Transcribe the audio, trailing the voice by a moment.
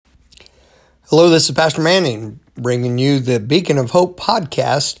Hello, this is Pastor Manning, bringing you the Beacon of Hope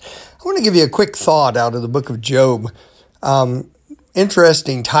podcast. I want to give you a quick thought out of the book of Job.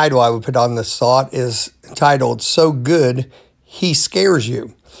 Interesting title I would put on this thought is titled, So Good, He Scares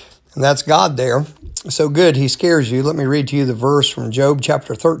You. And that's God there. So good, He scares you. Let me read to you the verse from Job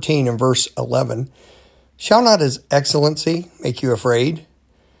chapter 13 and verse 11. Shall not His excellency make you afraid,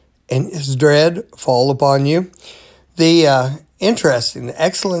 and His dread fall upon you? The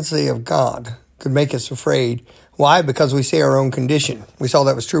excellency of God could make us afraid. Why? Because we see our own condition. We saw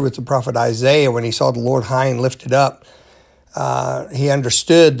that was true with the prophet Isaiah when he saw the Lord high and lifted up. He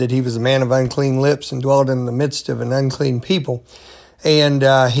understood that he was a man of unclean lips and dwelt in the midst of an unclean people. And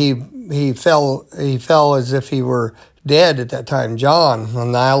he fell as if he were dead at that time. John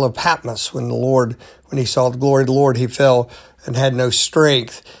on the Isle of Patmos, when he saw the glory of the Lord, he fell and had no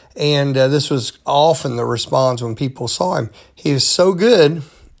strength. And this was often the response when people saw him. He is so good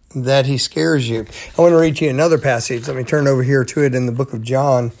that he scares you. I want to read to you another passage. Let me turn over here to it in the book of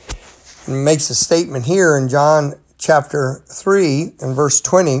John. It makes a statement here in John chapter 3 and verse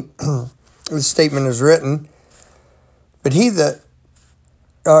 20. The statement is written, for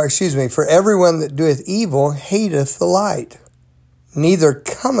everyone that doeth evil hateth the light, neither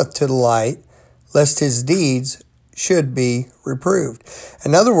cometh to the light, lest his deeds should be reproved.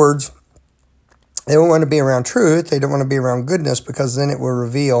 In other words, they don't want to be around truth. They don't want to be around goodness, because then it will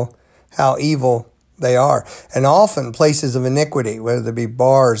reveal how evil they are. And often places of iniquity, whether they be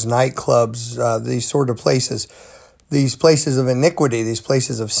bars, nightclubs, these sort of places, these places of iniquity, these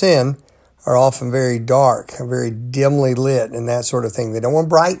places of sin are often very dark, very dimly lit, and that sort of thing. They don't want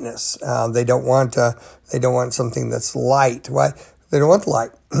brightness. They don't want something that's light. Why? They don't want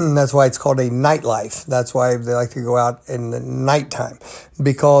light. That's why it's called a nightlife. That's why they like to go out in the nighttime,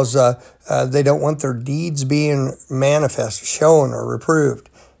 because they don't want their deeds being manifest, shown, or reproved.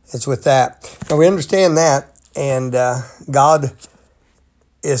 It's with that. Now we understand that, and God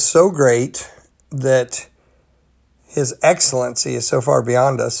is so great that His excellency is so far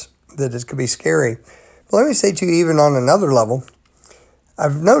beyond us that it could be scary. But let me say to you, even on another level,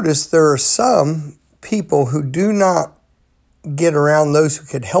 I've noticed there are some people who do not get around those who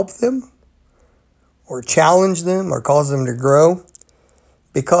could help them or challenge them or cause them to grow,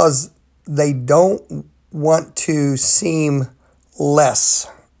 because they don't want to seem less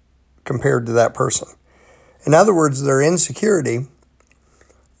compared to that person. In other words, their insecurity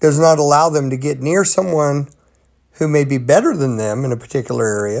does not allow them to get near someone who may be better than them in a particular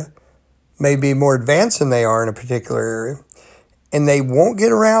area, may be more advanced than they are in a particular area, and they won't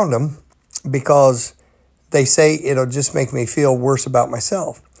get around them because they say it'll just make me feel worse about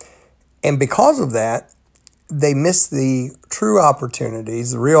myself. And because of that, they miss the true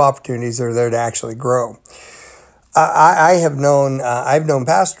opportunities, the real opportunities that are there to actually grow. I've known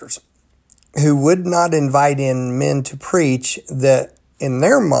pastors who would not invite in men to preach that in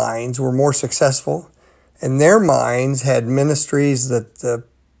their minds were more successful, in their minds had ministries that the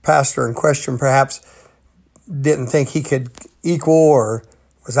pastor in question perhaps didn't think he could equal or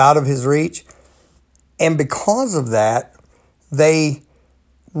was out of his reach. And because of that, they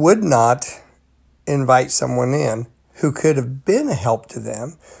would not invite someone in who could have been a help to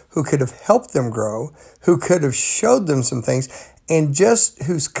them, who could have helped them grow, who could have showed them some things, and just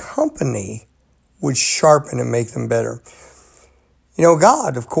whose company would sharpen and make them better. You know,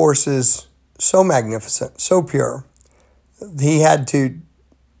 God, of course, is so magnificent, so pure. He had to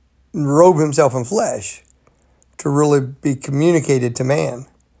robe Himself in flesh to really be communicated to man.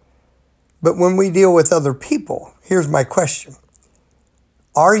 But when we deal with other people, here's my question.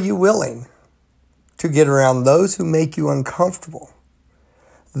 Are you willing to get around those who make you uncomfortable?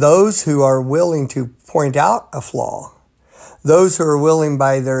 Those who are willing to point out a flaw? Those who are willing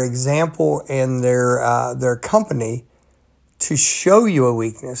by their example and their company to show you a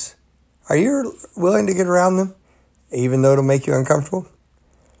weakness? Are you willing to get around them, even though it'll make you uncomfortable?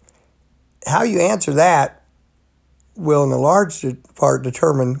 How you answer that will in a large part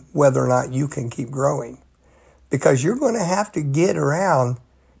determine whether or not you can keep growing. Because you're going to have to get around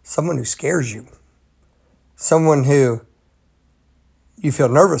someone who scares you. Someone who you feel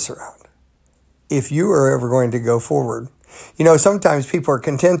nervous around, if you are ever going to go forward. You know, sometimes people are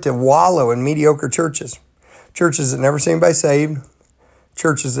content to wallow in mediocre churches. Churches that never see anybody saved.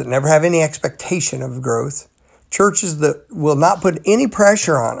 Churches that never have any expectation of growth. Churches that will not put any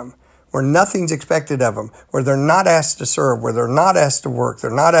pressure on them, where nothing's expected of them, where they're not asked to serve, where they're not asked to work, they're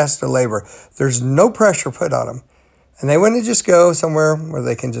not asked to labor. There's no pressure put on them. And they want to just go somewhere where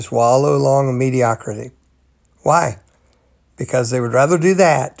they can just wallow along in mediocrity. Why? Because they would rather do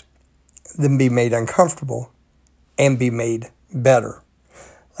that than be made uncomfortable and be made better.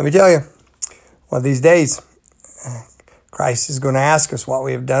 Let me tell you, One of these days, Christ is going to ask us what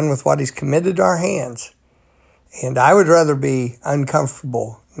we have done with what he's committed to our hands. And I would rather be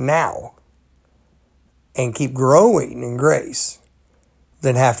uncomfortable now and keep growing in grace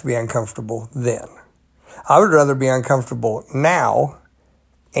than have to be uncomfortable then. I would rather be uncomfortable now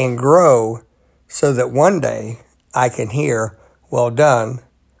and grow so that one day I can hear, "Well done,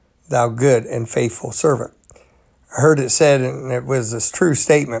 thou good and faithful servant." I heard it said, and it was this true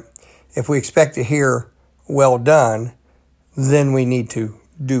statement, if we expect to hear "well done," then we need to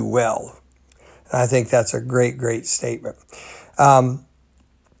do well. And I think that's a great, great statement.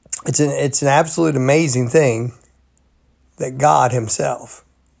 It's an absolute amazing thing that God himself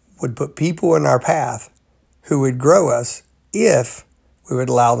would put people in our path who would grow us if we would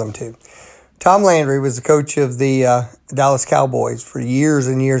allow them to. Tom Landry was the coach of the Dallas Cowboys for years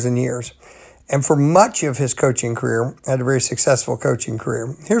and years and years. And for much of his coaching career, had a very successful coaching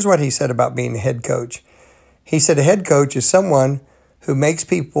career. Here's what he said about being a head coach. He said a head coach is someone who makes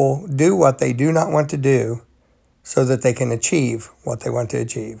people do what they do not want to do so that they can achieve what they want to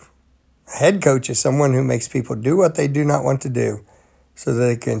achieve. A head coach is someone who makes people do what they do not want to do so that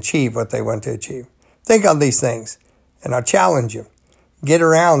they can achieve what they want to achieve. Think on these things, and I'll challenge you. Get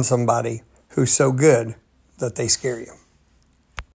around somebody who's so good that they scare you.